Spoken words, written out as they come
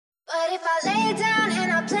if I lay down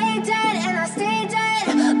and I play dead and I stay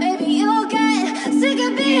dead, maybe you'll get sick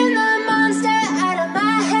of being the monster out of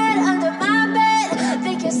my head, under my bed.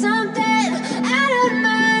 Think you're something out of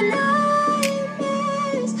my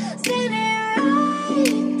nightmares, standing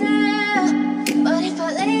right there. But if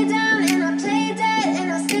I lay down and I play dead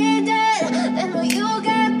and I stay dead, then will you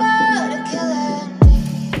get bored of killing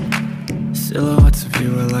me? Silhouettes of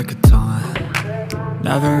you are like a taunt.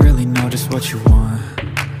 Never really know just what you want.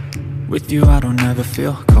 With you I don't ever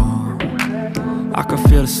feel calm. I can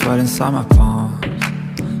feel the sweat inside my palms.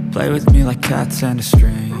 Play with me like cats and a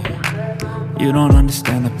string. You don't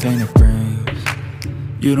understand the pain it brings.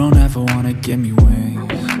 You don't ever wanna give me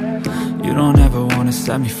wings. You don't ever wanna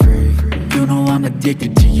set me free. You know I'm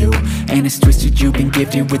addicted to you, and it's twisted, you've been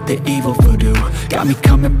gifted with the evil voodoo. Got me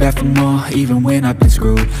coming back for more, even when I've been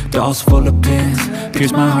screwed. Dolls full of pins,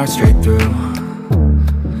 pierce my heart straight through.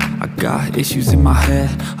 I got issues in my head,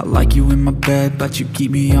 I like you in my bed, but you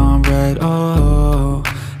keep me on red. Oh,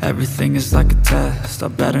 everything is like a test, I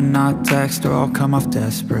better not text or I'll come off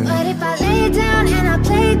desperate. But if I lay down and I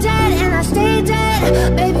play dead and I stay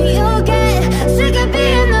dead, baby you'll get sick of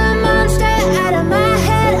being the monster out of my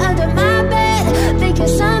head, under my bed. Think you're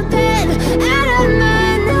something out of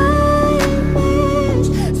my nightmares,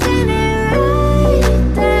 standing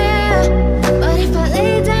right there. But if I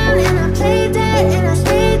lay down and I play dead and I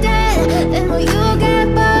stay dead, then will you get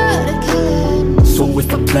bored of killing me? So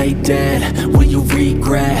if I play dead, will you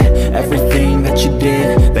regret everything that you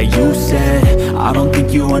did, that you said? I don't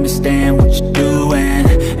think you understand what you're doing,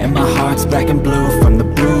 and my heart's black and blue from the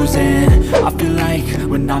bruising. I feel like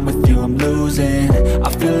when I'm with you I'm losing. I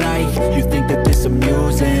feel like you think that this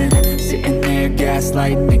amusing, sitting there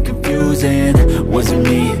gaslighting and confusing. Was it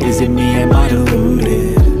me? Is it me? Am I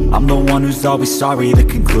deluded? I'm the one who's always sorry, the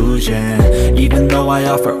conclusion, even though I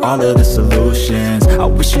offer all of the solutions. I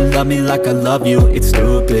wish you loved me like I love you, it's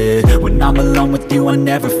stupid. When I'm alone with you I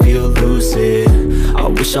never feel lucid. I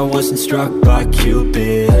wish I wasn't struck by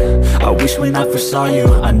Cupid. I wish when I first saw you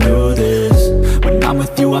I knew this. When I'm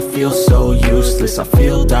with you I feel so useless, I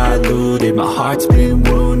feel diluted, my heart's been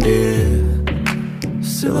wounded.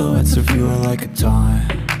 Silhouettes of you are like a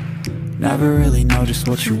taunt. Never really know just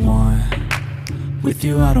what you want. With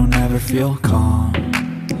you I don't ever feel calm.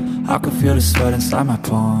 I can feel the sweat inside my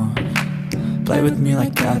palms. Play with me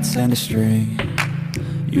like cats and a string.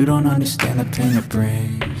 You don't understand the pain it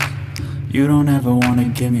brings. You don't ever wanna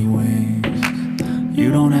give me wings.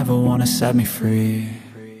 You don't ever wanna set me free.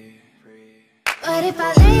 But if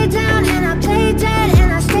I lay down and I play dead